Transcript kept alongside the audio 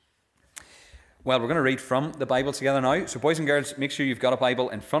Well, we're going to read from the Bible together now. So boys and girls, make sure you've got a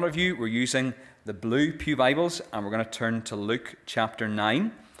Bible in front of you. We're using the blue pew Bibles, and we're going to turn to Luke chapter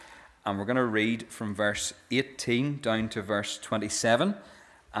 9. And we're going to read from verse 18 down to verse 27.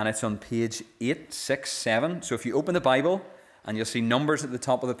 And it's on page 867. So if you open the Bible and you'll see numbers at the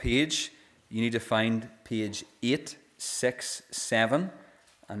top of the page, you need to find page 867.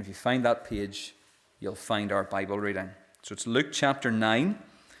 And if you find that page, you'll find our Bible reading. So it's Luke chapter 9.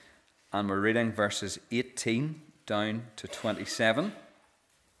 And we're reading verses 18 down to 27,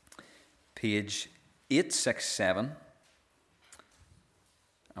 page 867.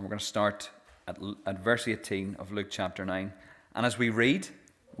 And we're going to start at verse 18 of Luke chapter 9. And as we read,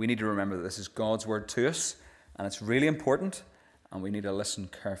 we need to remember that this is God's word to us, and it's really important, and we need to listen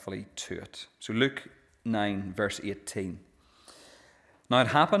carefully to it. So Luke 9, verse 18. Now it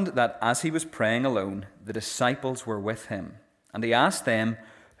happened that as he was praying alone, the disciples were with him, and he asked them,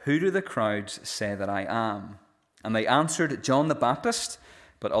 "Who do the crowds say that I am?" And they answered, "John the Baptist,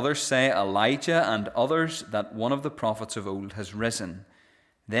 but others say Elijah, and others that one of the prophets of old has risen."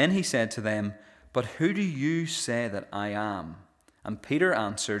 Then he said to them, "But who do you say that I am?" And Peter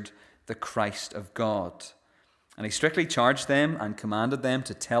answered, "The Christ of God." And he strictly charged them and commanded them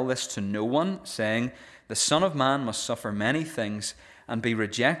to tell this to no one, saying, "The Son of Man must suffer many things, and be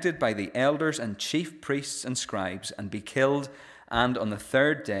rejected by the elders and chief priests and scribes, and be killed, and on the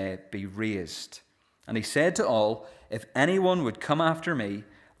third day be raised." And he said to all, "If anyone would come after me,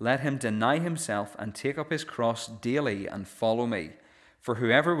 let him deny himself and take up his cross daily and follow me. For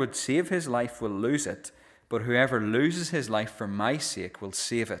whoever would save his life will lose it, but whoever loses his life for my sake will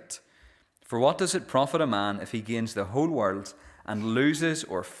save it. For what does it profit a man if he gains the whole world and loses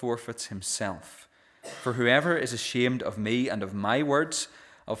or forfeits himself? For whoever is ashamed of me and of my words,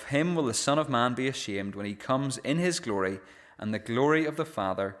 of him will the Son of Man be ashamed when he comes in his glory and the glory of the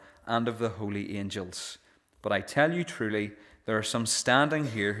Father and of the holy angels. But I tell you truly, there are some standing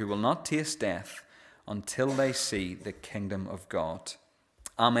here who will not taste death until they see the kingdom of God."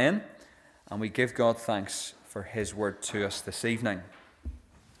 Amen. And we give God thanks for his word to us this evening.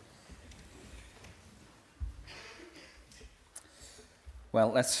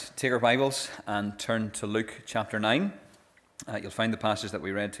 Well, let's take our Bibles and turn to Luke chapter 9. You'll find the passage that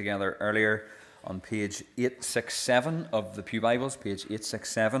we read together earlier on page 867 of the Pew Bibles, page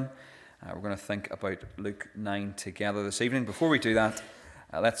 867. We're going to think about Luke 9 together this evening. Before we do that,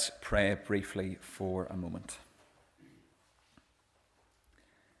 let's pray briefly for a moment.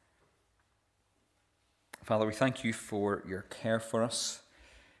 Father, we thank you for your care for us.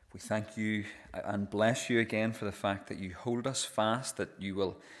 We thank you and bless you again for the fact that you hold us fast, that you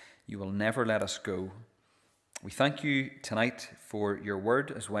will never let us go. We thank you tonight for your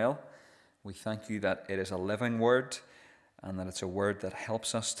word as well. We thank you that it is a living word and that it's a word that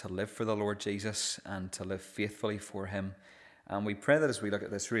helps us to live for the Lord Jesus and to live faithfully for him. And we pray that as we look at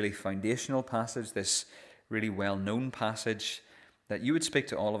this really foundational passage, this really well-known passage, that you would speak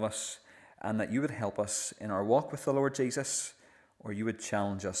to all of us and that you would help us in our walk with the Lord Jesus, or you would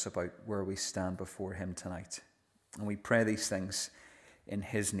challenge us about where we stand before him tonight. And we pray these things in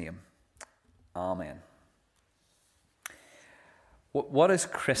his name. Amen. What is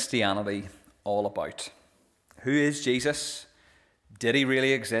Christianity all about? Who is Jesus? Did he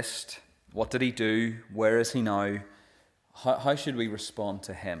really exist? What did he do? Where is he now? How should we respond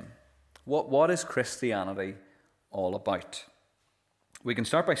to him? What is Christianity all about? We can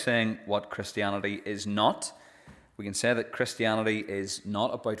start by saying what Christianity is not. We can say that Christianity is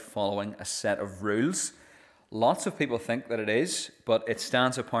not about following a set of rules. Lots of people think that it is, but it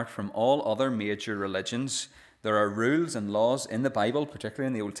stands apart from all other major religions. There are rules and laws in the Bible, particularly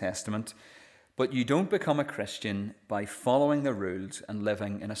in the Old Testament, but you don't become a Christian by following the rules and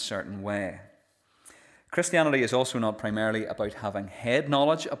living in a certain way. Christianity is also not primarily about having head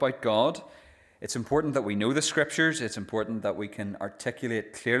knowledge about God. It's important that we know the scriptures. It's important that we can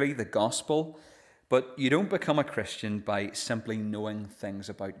articulate clearly the gospel, but you don't become a Christian by simply knowing things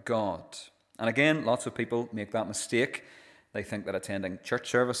about God. And again, lots of people make that mistake. They think that attending church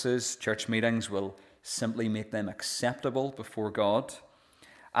services, church meetings will simply make them acceptable before God.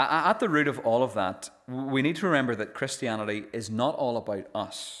 At the root of all of that, we need to remember that Christianity is not all about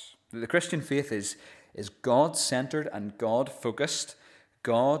us. The Christian faith is God-centered and God-focused.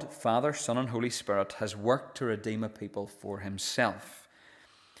 God, Father, Son, and Holy Spirit has worked to redeem a people for himself.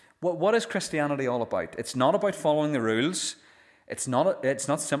 What is Christianity all about? It's not about following the rules. It's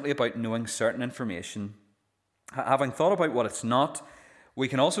not simply about knowing certain information. Having thought about what it's not, we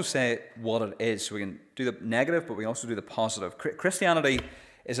can also say what it is. So we can do the negative, but we also do the positive. Christianity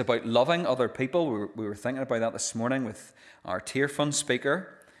is about loving other people. We were thinking about that this morning with our Tear Fund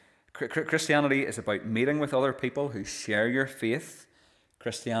speaker. Christianity is about meeting with other people who share your faith.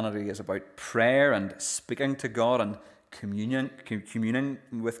 Christianity is about prayer and speaking to God and communing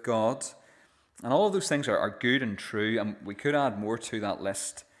with God. And all of those things are good and true, and we could add more to that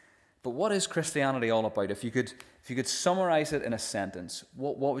list. But what is Christianity all about? If you could summarize it in a sentence,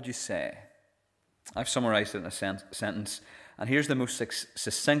 what would you say? I've summarized it in a sentence, and here's the most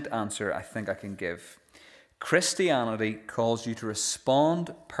succinct answer I think I can give. Christianity calls you to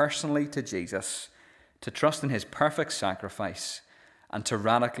respond personally to Jesus, to trust in his perfect sacrifice, and to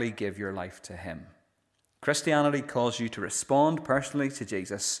radically give your life to him. Christianity calls you to respond personally to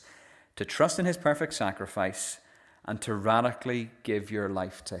Jesus, to trust in his perfect sacrifice, and to radically give your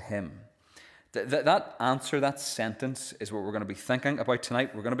life to him. That answer, that sentence, is what we're going to be thinking about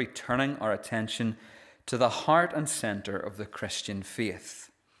tonight. We're going to be turning our attention to the heart and center of the Christian faith.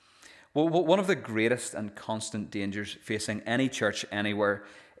 Well, one of the greatest and constant dangers facing any church anywhere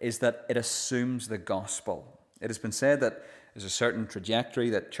is that it assumes the gospel. It has been said that there's a certain trajectory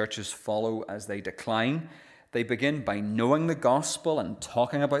that churches follow as they decline. They begin by knowing the gospel and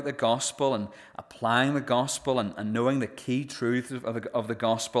talking about the gospel and applying the gospel and knowing the key truths of the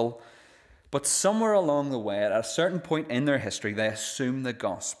gospel. But somewhere along the way, at a certain point in their history, they assume the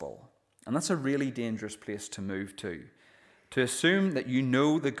gospel. And that's a really dangerous place to move to. To assume that you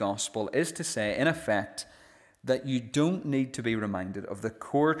know the gospel is to say, in effect, that you don't need to be reminded of the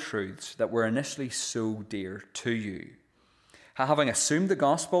core truths that were initially so dear to you. Having assumed the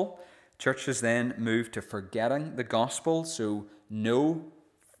gospel, churches then move to forgetting the gospel, so know,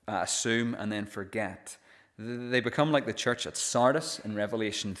 assume, and then forget. They become like the church at Sardis in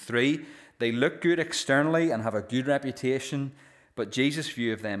Revelation 3. They look good externally and have a good reputation, but Jesus'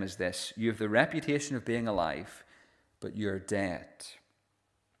 view of them is this: you have the reputation of being alive, but you're dead.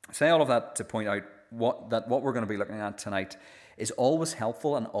 I say all of that to point out what we're going to be looking at tonight is always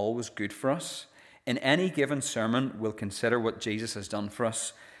helpful and always good for us. In any given sermon, we'll consider what Jesus has done for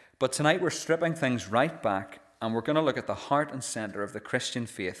us. But tonight we're stripping things right back, and we're going to look at the heart and center of the Christian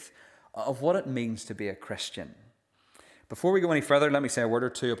faith, of what it means to be a Christian. Before we go any further, let me say a word or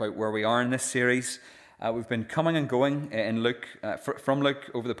two about where we are in this series. We've been coming and going in Luke, from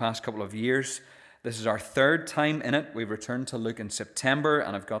Luke over the past couple of years. This is our third time in it. We've returned to Luke in September,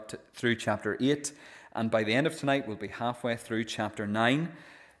 and I've got through chapter 8. And by the end of tonight, we'll be halfway through chapter 9.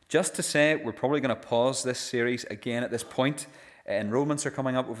 Just to say, we're probably going to pause this series again at this point. Enrollments are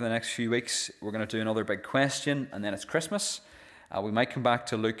coming up over the next few weeks. We're going to do another big question, and then it's Christmas. We might come back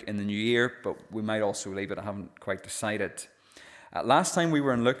to Luke in the new year, but we might also leave it. I haven't quite decided. Last time we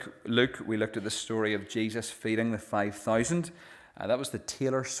were in Luke, we looked at the story of Jesus feeding the 5,000. That was the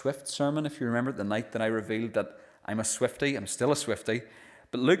Taylor Swift sermon, if you remember, the night that I revealed that I'm a Swiftie. I'm still a Swiftie.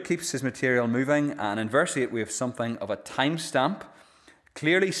 But Luke keeps his material moving, and in verse 8 we have something of a timestamp.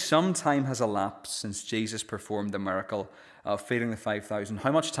 Clearly some time has elapsed since Jesus performed the miracle of feeding the 5,000.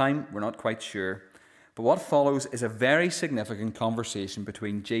 How much time? We're not quite sure. But what follows is a very significant conversation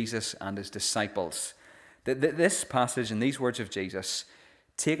between Jesus and his disciples. This passage and these words of Jesus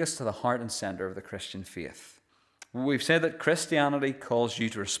take us to the heart and center of the Christian faith. We've said that Christianity calls you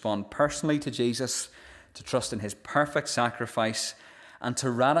to respond personally to Jesus, to trust in his perfect sacrifice, and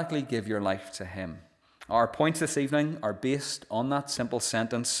to radically give your life to him. Our points this evening are based on that simple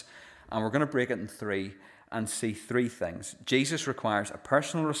sentence, and we're going to break it in three and see three things. Jesus requires a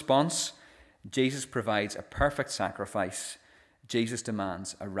personal response. Jesus provides a perfect sacrifice. Jesus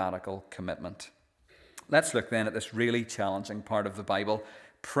demands a radical commitment. Let's look then at this really challenging part of the Bible,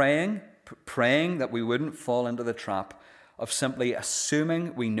 praying that we wouldn't fall into the trap of simply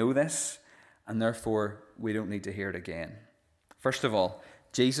assuming we know this and therefore we don't need to hear it again. First of all,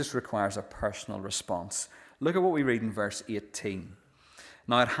 Jesus requires a personal response. Look at what we read in verse 18.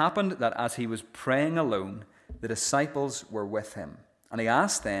 Now it happened that as he was praying alone, the disciples were with him, and he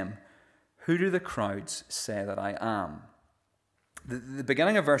asked them, "Who do the crowds say that I am?" The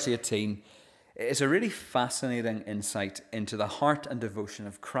beginning of verse 18 is a really fascinating insight into the heart and devotion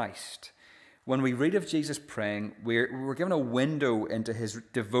of Christ. When we read of Jesus praying, we're given a window into his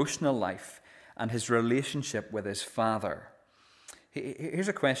devotional life and his relationship with his Father. Here's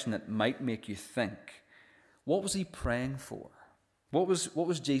a question that might make you think. What was he praying for? What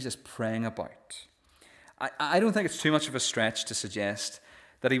was Jesus praying about? I don't think it's too much of a stretch to suggest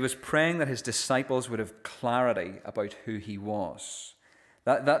that he was praying that his disciples would have clarity about who he was.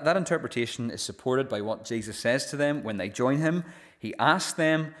 That interpretation is supported by what Jesus says to them when they join him. He asks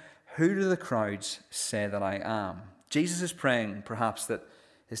them, "Who do the crowds say that I am?" Jesus is praying, perhaps, that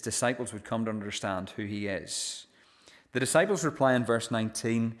his disciples would come to understand who he is. The disciples reply in verse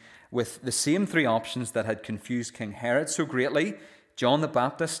 19 with the same three options that had confused King Herod so greatly. John the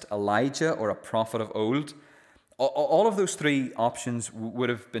Baptist, Elijah, or a prophet of old? All of those three options would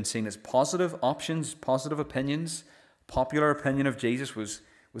have been seen as positive options, positive opinions. Popular opinion of Jesus was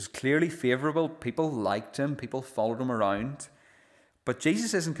clearly favourable. People liked him. People followed him around. But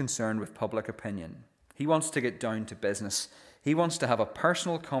Jesus isn't concerned with public opinion. He wants to get down to business. He wants to have a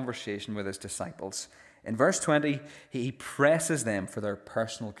personal conversation with his disciples. In verse 20, he presses them for their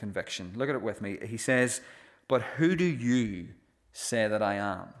personal conviction. Look at it with me. He says, "But who do you say that I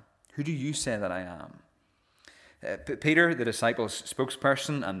am?" Who do you say that I am? Peter, the disciples'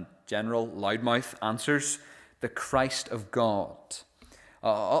 spokesperson and general loudmouth, answers, "The Christ of God."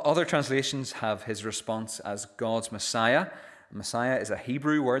 Other translations have his response as God's Messiah. Messiah is a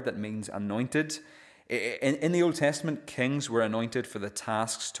Hebrew word that means anointed. In the Old Testament, kings were anointed for the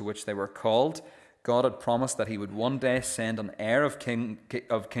tasks to which they were called. God had promised that he would one day send an heir of King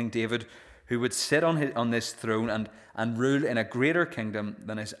David who would sit on this throne and rule in a greater kingdom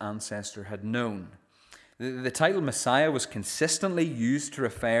than his ancestor had known. The title Messiah was consistently used to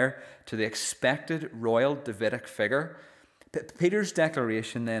refer to the expected royal Davidic figure. Peter's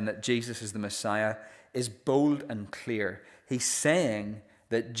declaration then that Jesus is the Messiah is bold and clear. He's saying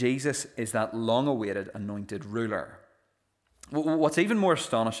that Jesus is that long-awaited anointed ruler. What's even more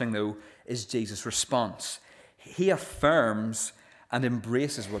astonishing, though, is Jesus' response. He affirms and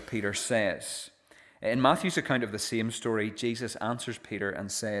embraces what Peter says. In Matthew's account of the same story, Jesus answers Peter and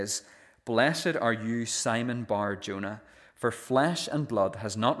says, "Blessed are you, Simon Bar-Jonah, for flesh and blood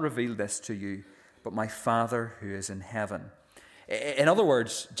has not revealed this to you, but my Father who is in heaven." In other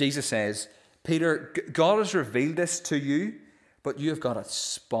words, Jesus says, "Peter, God has revealed this to you, but you have got it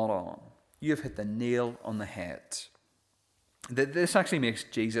spot on. You have hit the nail on the head." This actually makes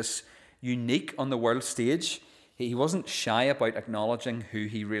Jesus unique on the world stage. He wasn't shy about acknowledging who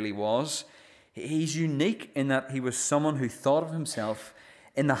he really was. He's unique in that he was someone who thought of himself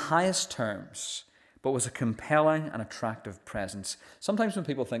in the highest terms, but was a compelling and attractive presence. Sometimes when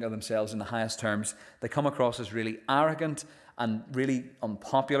people think of themselves in the highest terms, they come across as really arrogant and really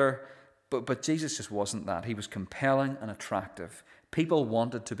unpopular, but Jesus just wasn't that. He was compelling and attractive. People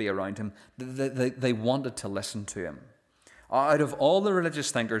wanted to be around him. They wanted to listen to him. Out of all the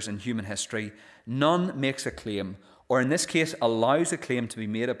religious thinkers in human history, none makes a claim, or in this case allows a claim to be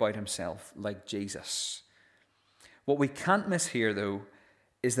made about himself like Jesus. What we can't miss here, though,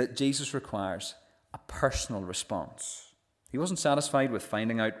 is that Jesus requires a personal response. He wasn't satisfied with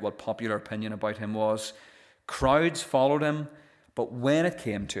finding out what popular opinion about him was. Crowds followed him, but when it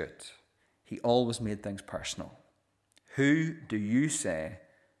came to it, he always made things personal. "Who do you say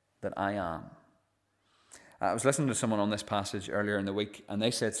that I am?" I was listening to someone on this passage earlier in the week, and they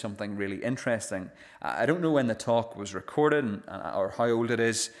said something really interesting. I don't know when the talk was recorded or how old it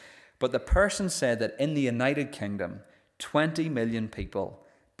is, but the person said that in the United Kingdom, 20 million people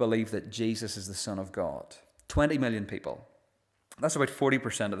believe that Jesus is the Son of God. 20 million people. That's about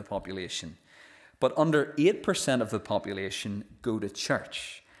 40% of the population. But under 8% of the population go to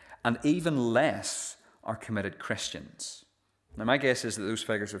church, and even less are committed Christians. Now, my guess is that those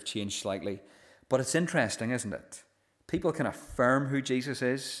figures have changed slightly, but it's interesting, isn't it? People can affirm who Jesus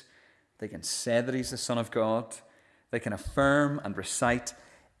is. They can say that he's the Son of God. They can affirm and recite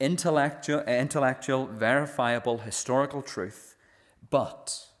intellectual, verifiable, historical truth,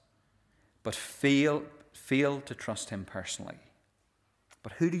 but fail to trust him personally.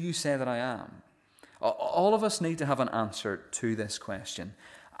 But who do you say that I am? All of us need to have an answer to this question.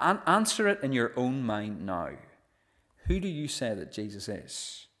 Answer it in your own mind now. Who do you say that Jesus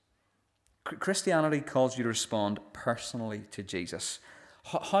is? Christianity calls you to respond personally to Jesus.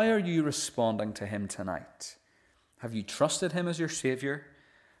 How are you responding to him tonight? Have you trusted him as your Saviour?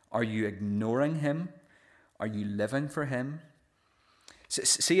 Are you ignoring him? Are you living for him?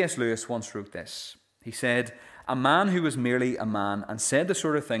 C.S. Lewis once wrote this. He said, "A man who was merely a man and said the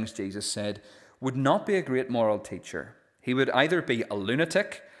sort of things Jesus said would not be a great moral teacher. He would either be a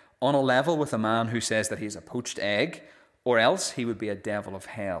lunatic on a level with a man who says that he is a poached egg, or else he would be a devil of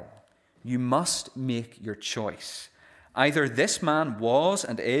hell. You must make your choice. Either this man was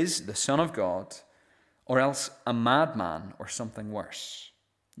and is the Son of God, or else a madman or something worse.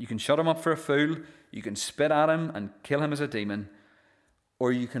 You can shut him up for a fool, you can spit at him and kill him as a demon,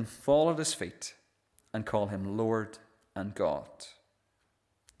 or you can fall at his feet and call him Lord and God.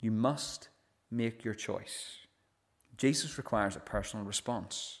 You must make your choice." Jesus requires a personal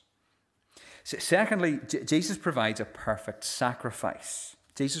response. Secondly, Jesus provides a perfect sacrifice.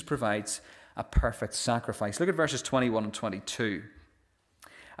 Jesus provides a perfect sacrifice. Look at verses 21 and 22.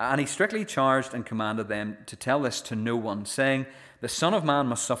 "And he strictly charged and commanded them to tell this to no one, saying, 'The Son of Man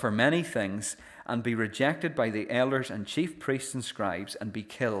must suffer many things, and be rejected by the elders and chief priests and scribes, and be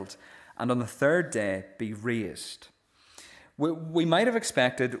killed, and on the third day be raised. We might have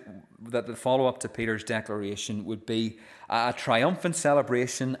expected that the follow-up to Peter's declaration would be a triumphant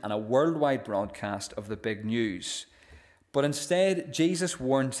celebration and a worldwide broadcast of the big news. But instead, Jesus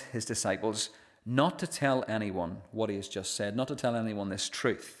warned his disciples not to tell anyone what he has just said, not to tell anyone this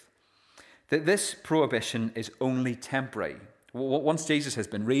truth. That this prohibition is only temporary. Once Jesus has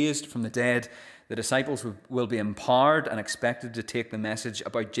been raised from the dead, the disciples will be empowered and expected to take the message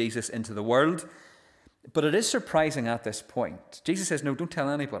about Jesus into the world. But it is surprising at this point. Jesus says, no, don't tell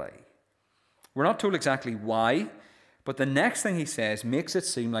anybody. We're not told exactly why, but the next thing he says makes it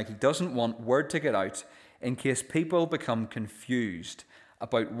seem like he doesn't want word to get out in case people become confused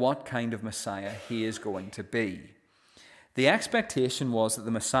about what kind of Messiah he is going to be. The expectation was that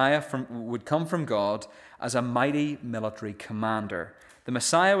the Messiah would come from God as a mighty military commander. The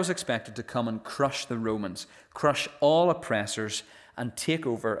Messiah was expected to come and crush the Romans, crush all oppressors, and take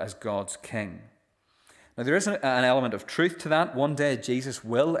over as God's king. Now, there is an element of truth to that. One day, Jesus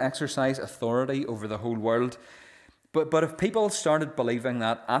will exercise authority over the whole world. But if people started believing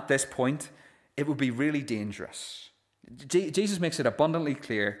that at this point, it would be really dangerous. Jesus makes it abundantly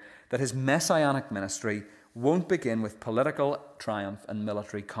clear that his messianic ministry won't begin with political triumph and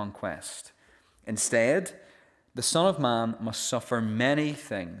military conquest. Instead, the Son of Man must suffer many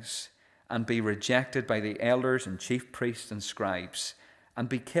things and be rejected by the elders and chief priests and scribes and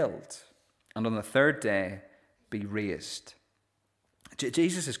be killed, and on the third day be raised.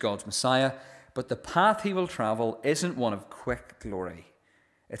 Jesus is God's Messiah, but the path he will travel isn't one of quick glory.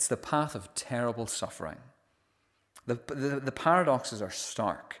 It's the path of terrible suffering. The paradoxes are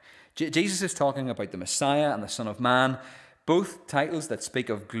stark. Jesus is talking about the Messiah and the Son of Man, both titles that speak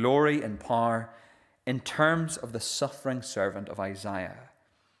of glory and power, in terms of the suffering servant of Isaiah.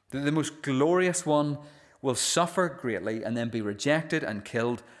 The most glorious one will suffer greatly and then be rejected and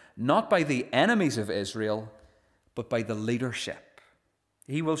killed, not by the enemies of Israel, but by the leadership.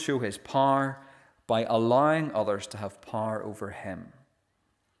 He will show his power by allowing others to have power over him.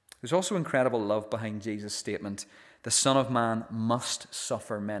 There's also incredible love behind Jesus' statement, the Son of Man must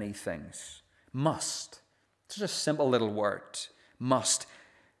suffer many things. Must. It's just a simple little word. Must.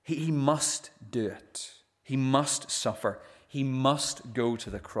 He must do it. He must suffer. He must go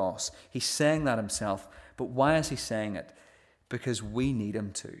to the cross. He's saying that himself. But why is he saying it? Because we need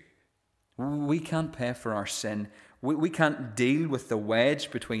him to. We can't pay for our sin. We can't deal with the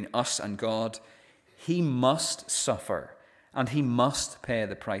wedge between us and God. He must suffer, and he must pay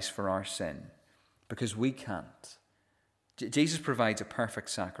the price for our sin, because we can't. Jesus provides a perfect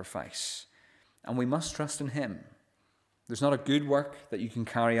sacrifice, and we must trust in him. There's not a good work that you can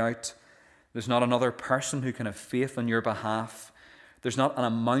carry out. There's not another person who can have faith on your behalf. There's not an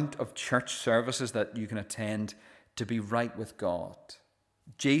amount of church services that you can attend to be right with God.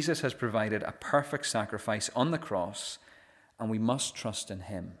 Jesus has provided a perfect sacrifice on the cross, and we must trust in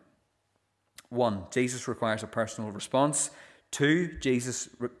him. 1, Jesus requires a personal response. 2, Jesus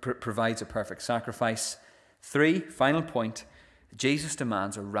provides a perfect sacrifice. 3, final point, Jesus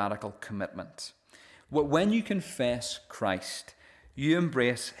demands a radical commitment. When you confess Christ, you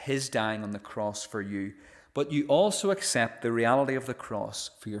embrace his dying on the cross for you, but you also accept the reality of the cross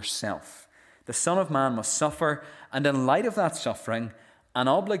for yourself. The Son of Man must suffer, and in light of that suffering, an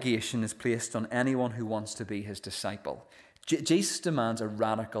obligation is placed on anyone who wants to be his disciple. Jesus demands a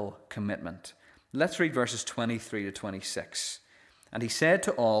radical commitment. Let's read verses 23 to 26. And he said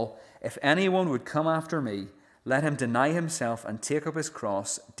to all, if anyone would come after me, let him deny himself and take up his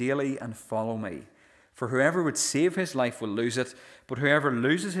cross daily and follow me. For whoever would save his life will lose it, but whoever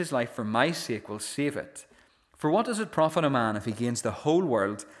loses his life for my sake will save it. For what does it profit a man if he gains the whole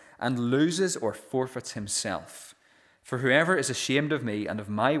world and loses or forfeits himself? For whoever is ashamed of me and of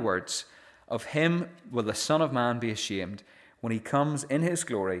my words, of him will the Son of Man be ashamed when he comes in his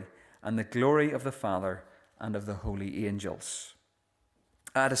glory and the glory of the Father and of the holy angels.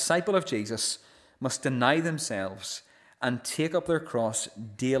 A disciple of Jesus must deny themselves and take up their cross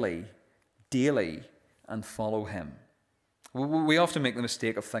daily, and follow him. We often make the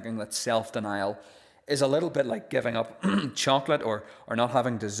mistake of thinking that self-denial is a little bit like giving up chocolate or not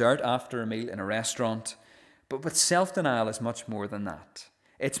having dessert after a meal in a restaurant. But self-denial is much more than that.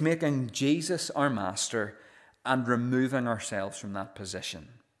 It's making Jesus our master and removing ourselves from that position.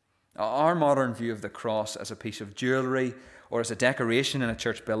 Our modern view of the cross as a piece of jewellery or as a decoration in a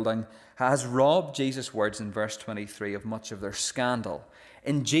church building has robbed Jesus' words in verse 23 of much of their scandal.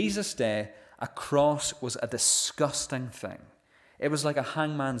 In Jesus' day, a cross was a disgusting thing. It was like a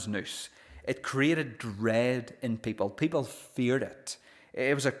hangman's noose. It created dread in people. People feared it.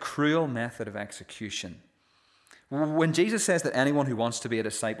 It was a cruel method of execution. When Jesus says that anyone who wants to be a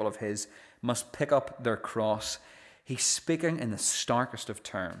disciple of his must pick up their cross, he's speaking in the starkest of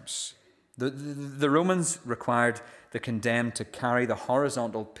terms. The Romans required the condemned to carry the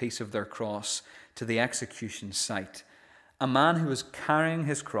horizontal piece of their cross to the execution site. A man who was carrying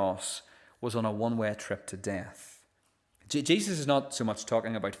his cross was on a one-way trip to death. Jesus is not so much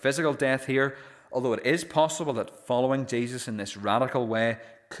talking about physical death here, although it is possible that following Jesus in this radical way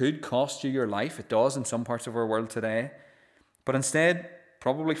could cost you your life. It does in some parts of our world today. But instead,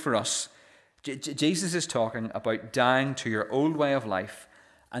 probably for us, Jesus is talking about dying to your old way of life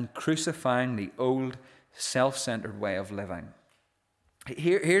and crucifying the old self-centered way of living.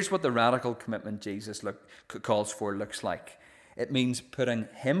 Here's what the radical commitment Jesus calls for looks like. It means putting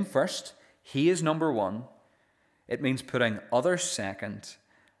him first. He is number one. It means putting others second.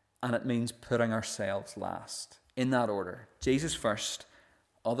 And it means putting ourselves last. In that order. Jesus first,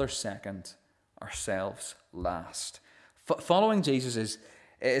 others second, ourselves last. Following Jesus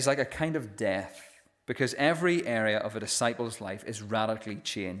is like a kind of death, because every area of a disciple's life is radically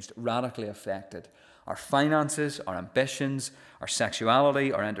changed, radically affected. Our finances, our ambitions, our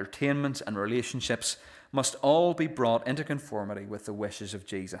sexuality, our entertainment and relationships must all be brought into conformity with the wishes of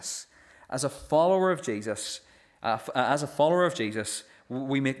Jesus. As a follower of Jesus,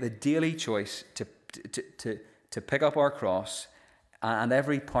 we make the daily choice to pick up our cross, and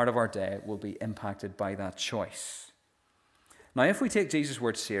every part of our day will be impacted by that choice. Now, if we take Jesus'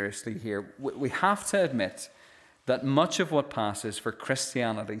 words seriously here, we have to admit that much of what passes for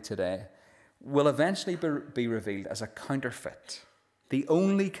Christianity today will eventually be revealed as a counterfeit. The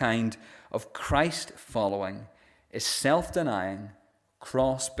only kind of Christ following is self-denying,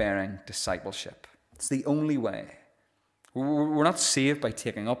 cross-bearing discipleship. It's the only way. We're not saved by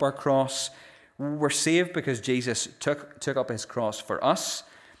taking up our cross. We're saved because Jesus took up his cross for us.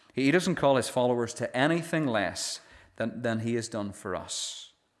 He doesn't call his followers to anything less than he has done for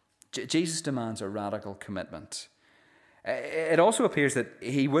us. Jesus demands a radical commitment. It also appears that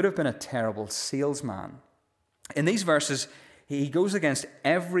he would have been a terrible salesman. In these verses, he goes against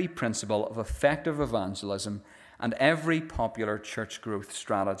every principle of effective evangelism and every popular church growth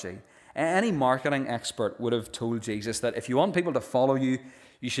strategy. Any marketing expert would have told Jesus that if you want people to follow you,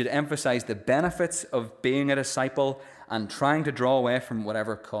 you should emphasize the benefits of being a disciple and trying to draw away from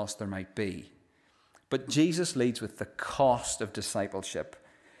whatever cost there might be. But Jesus leads with the cost of discipleship.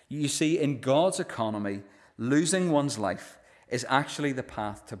 You see, in God's economy, losing one's life is actually the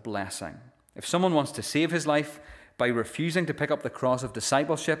path to blessing. If someone wants to save his life by refusing to pick up the cross of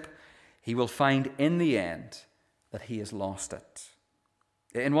discipleship, he will find in the end that he has lost it.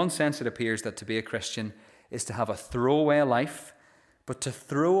 In one sense, it appears that to be a Christian is to have a throwaway life, but to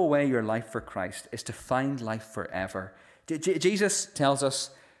throw away your life for Christ is to find life forever. Jesus tells us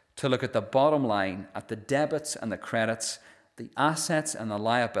to look at the bottom line, at the debits and the credits, the assets and the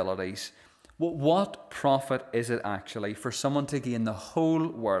liabilities. What profit is it actually for someone to gain the whole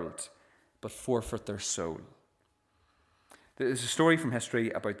world but forfeit their soul? There's a story from history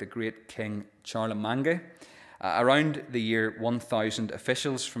about the great king Charlemagne. Around the year 1000,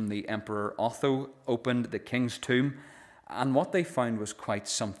 officials from the Emperor Otho opened the king's tomb, and what they found was quite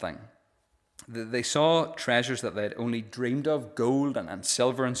something. They saw treasures that they had only dreamed of, gold and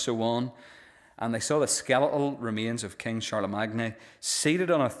silver and so on, and they saw the skeletal remains of King Charlemagne seated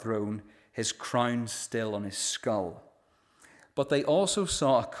on a throne, his crown still on his skull. But they also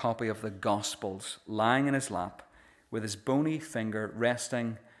saw a copy of the Gospels lying in his lap, with his bony finger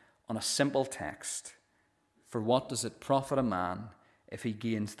resting on a simple text. For what does it profit a man if he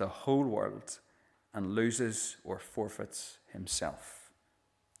gains the whole world and loses or forfeits himself?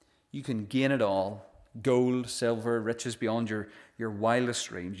 You can gain it all, gold, silver, riches beyond your wildest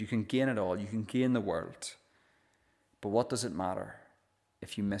dreams. You can gain it all. You can gain the world. But what does it matter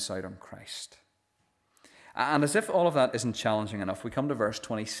if you miss out on Christ? And as if all of that isn't challenging enough, we come to verse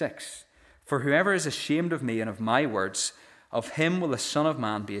 26. For whoever is ashamed of me and of my words, of him will the Son of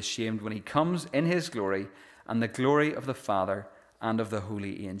Man be ashamed when he comes in his glory and the glory of the Father and of the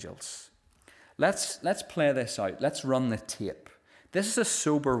holy angels. Let's play this out. Let's run the tape. This is a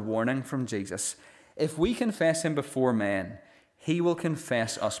sober warning from Jesus. If we confess him before men, he will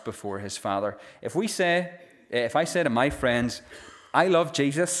confess us before his Father. If I say to my friends, I love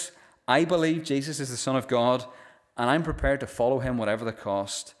Jesus, I believe Jesus is the Son of God, and I'm prepared to follow him whatever the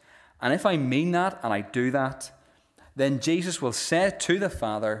cost, and if I mean that and I do that, then Jesus will say to the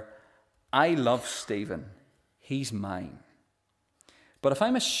Father, I love Stephen, he's mine. But if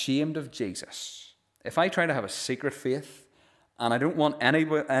I'm ashamed of Jesus, if I try to have a secret faith, and I don't want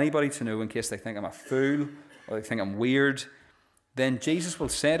anybody to know in case they think I'm a fool or they think I'm weird, then Jesus will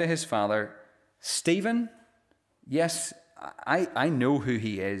say to his Father, Stephen, yes, I know who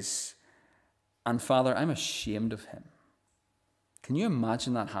he is. And Father, I'm ashamed of him. Can you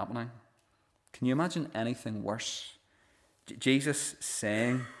imagine that happening? Can you imagine anything worse? Jesus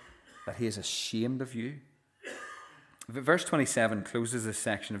saying that he is ashamed of you. Verse 27 closes this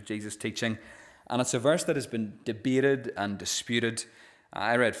section of Jesus' teaching, and it's a verse that has been debated and disputed.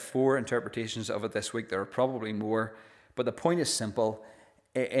 I read 4 interpretations of it this week. There are probably more, but the point is simple.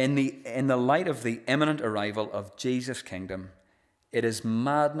 In the light of the imminent arrival of Jesus' kingdom, it is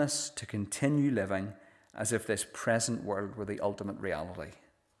madness to continue living as if this present world were the ultimate reality.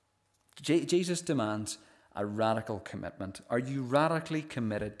 Jesus demands a radical commitment. Are you radically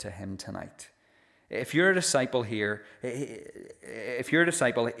committed to him tonight? If you're a disciple here,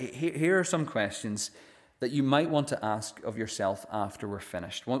 here are some questions that you might want to ask of yourself after we're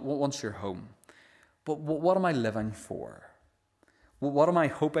finished, once you're home. But what am I living for? What am I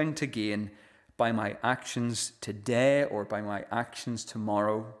hoping to gain by my actions today or by my actions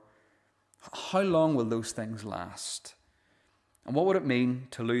tomorrow? How long will those things last? And what would it mean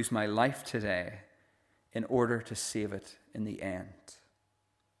to lose my life today in order to save it in the end?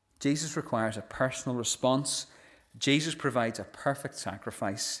 Jesus requires a personal response. Jesus provides a perfect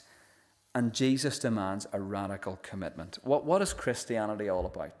sacrifice. And Jesus demands a radical commitment. What is Christianity all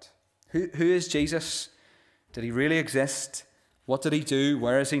about? Who is Jesus? Did he really exist? What did he do?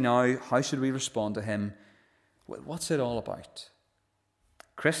 Where is he now? How should we respond to him? What's it all about?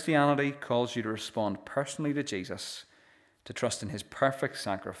 Christianity calls you to respond personally to Jesus, to trust in his perfect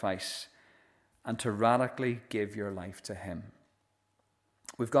sacrifice, and to radically give your life to him.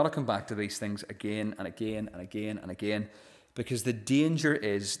 We've got to come back to these things again and again and again and again, because the danger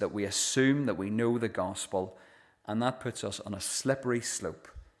is that we assume that we know the gospel, and that puts us on a slippery slope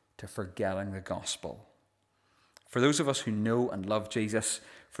to forgetting the gospel. For those of us who know and love Jesus,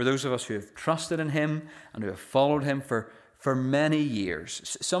 for those of us who have trusted in him and who have followed him for many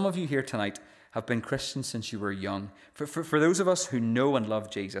years, some of you here tonight have been Christians since you were young. For those of us who know and love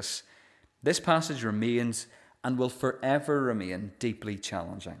Jesus, this passage remains and will forever remain deeply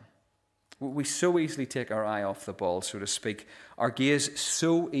challenging. We so easily take our eye off the ball, so to speak. Our gaze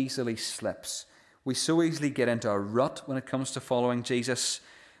so easily slips. We so easily get into a rut when it comes to following Jesus.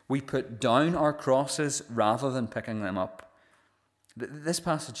 We put down our crosses rather than picking them up. This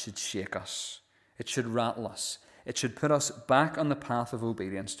passage should shake us. It should rattle us. It should put us back on the path of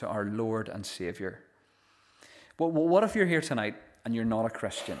obedience to our Lord and Saviour. But what if you're here tonight and you're not a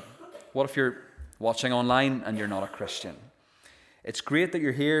Christian? What if you're watching online and you're not a Christian? It's great that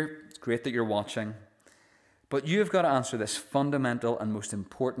you're here. It's great that you're watching. But you've got to answer this fundamental and most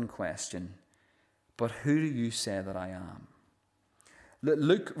important question. But who do you say that I am?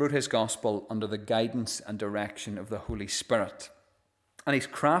 Luke wrote his gospel under the guidance and direction of the Holy Spirit. And he's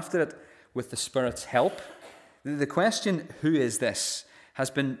crafted it with the Spirit's help. The question, who is this,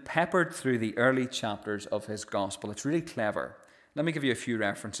 has been peppered through the early chapters of his gospel. It's really clever. Let me give you a few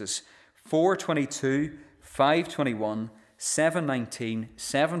references. 4:22, 5:21, 7:19,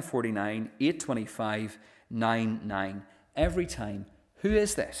 7:49, 8:25, 9:9. Every time, who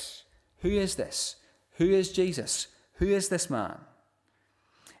is this? Who is this? Who is Jesus? Who is this man?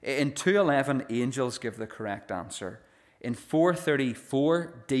 In 2:11, angels give the correct answer. In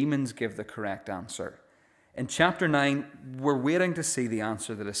 4:34, demons give the correct answer. In chapter 9, we're waiting to see the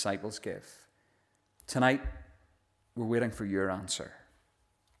answer the disciples give. Tonight, we're waiting for your answer.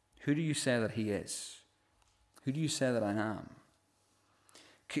 Who do you say that he is? Who do you say that I am?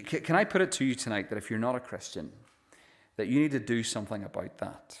 Can I put it to you tonight that if you're not a Christian, that you need to do something about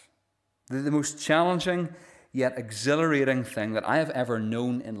that? The most challenging yet exhilarating thing that I have ever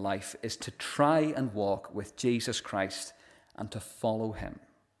known in life is to try and walk with Jesus Christ and to follow him.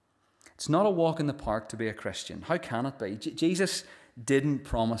 It's not a walk in the park to be a Christian. How can it be? Jesus didn't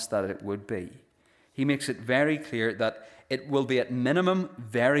promise that it would be. He makes it very clear that it will be at minimum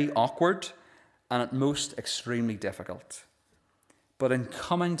very awkward and at most extremely difficult. But in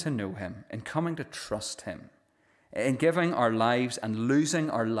coming to know him, in coming to trust him, in giving our lives and losing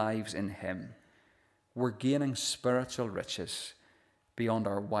our lives in him, we're gaining spiritual riches beyond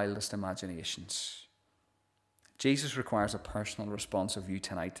our wildest imaginations. Jesus requires a personal response of you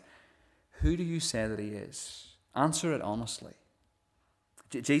tonight. Who do you say that he is? Answer it honestly.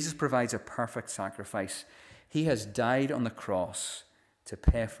 Jesus provides a perfect sacrifice. He has died on the cross to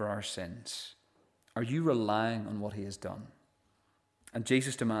pay for our sins. Are you relying on what he has done? And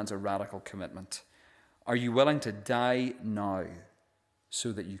Jesus demands a radical commitment. Are you willing to die now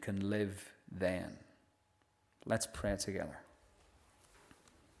so that you can live then? Let's pray together.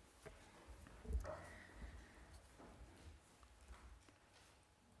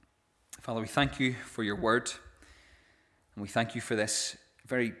 Father, we thank you for your word, and we thank you for this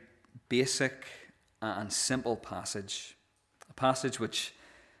very basic and simple passage, a passage which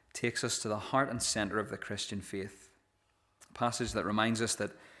takes us to the heart and centre of the Christian faith, a passage that reminds us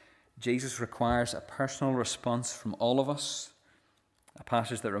that Jesus requires a personal response from all of us, a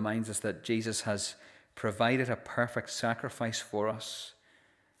passage that reminds us that Jesus has provided a perfect sacrifice for us,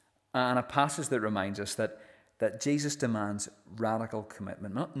 and a passage that reminds us that Jesus demands radical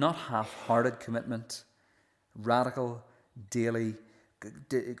commitment, not half-hearted commitment, radical, daily,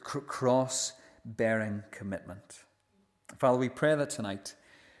 cross-bearing commitment. Father, we pray that tonight,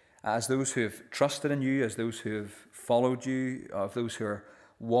 as those who have trusted in you, as those who have followed you, of those who are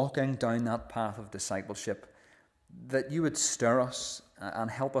walking down that path of discipleship, that you would stir us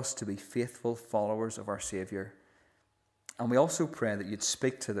and help us to be faithful followers of our Saviour. And we also pray that you'd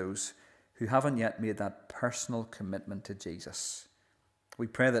speak to those who haven't yet made that personal commitment to Jesus. We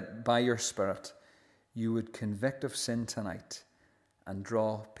pray that by your Spirit, you would convict of sin tonight and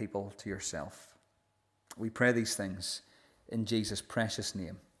draw people to yourself. We pray these things in Jesus' precious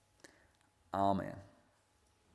name. Amen.